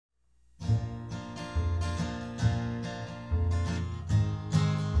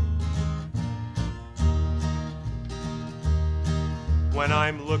When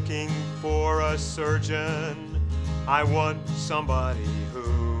I'm looking for a surgeon, I want somebody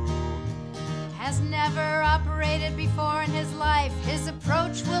who has never operated before in his life. His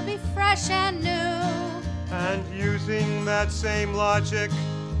approach will be fresh and new. And using that same logic,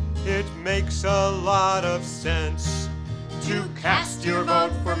 it makes a lot of sense to cast your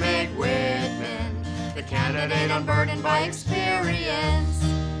vote for Meg Whitman, the candidate unburdened by experience.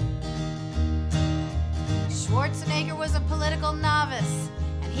 Schwarzenegger was a political novice,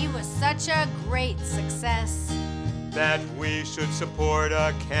 and he was such a great success that we should support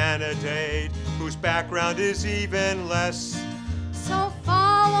a candidate whose background is even less. So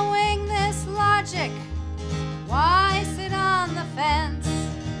following this logic, why sit on the fence?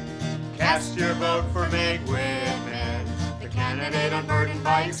 Cast your vote for Meg Whitman, the candidate unburdened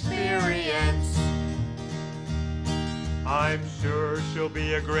by experience. I'm sure she'll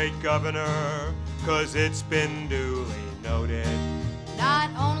be a great governor, 'cause it's been duly noted. Not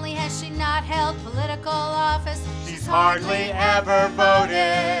only has she not held political office, she's hardly ever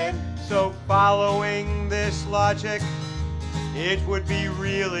voted. So following this logic, it would be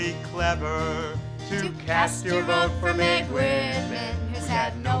really clever to cast your vote for Meg Whitman, who's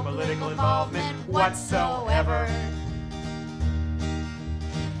had no political involvement whatsoever.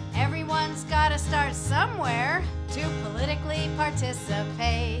 Everyone's gotta start somewhere to politically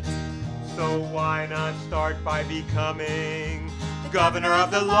participate. So why not start by becoming the governor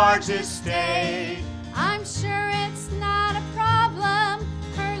of the largest state? I'm sure it's not a problem,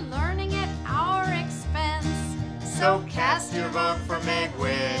 her learning at our expense. So cast your vote for Meg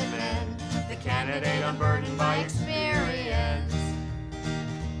Whitman, the candidate unburdened by experience.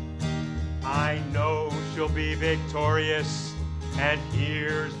 I know she'll be victorious, and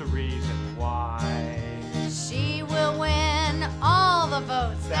here's the reason why. She will win all the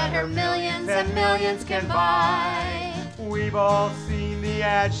votes that her millions and millions can buy. We've all seen the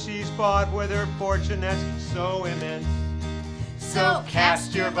ads she's bought with her fortune that's so immense. So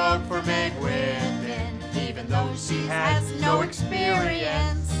cast your vote for Meg Whitman, even though she has no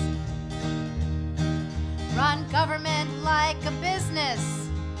experience. Run government like a business,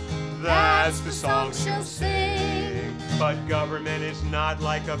 that's the song she'll sing. But government is not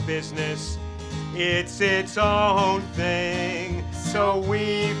like a business, it's its own thing. So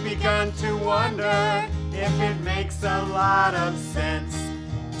we've begun to wonder if it makes a lot of sense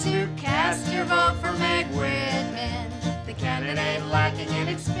to cast your vote for Meg Whitman, the candidate lacking in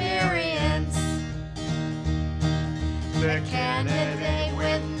experience. The candidate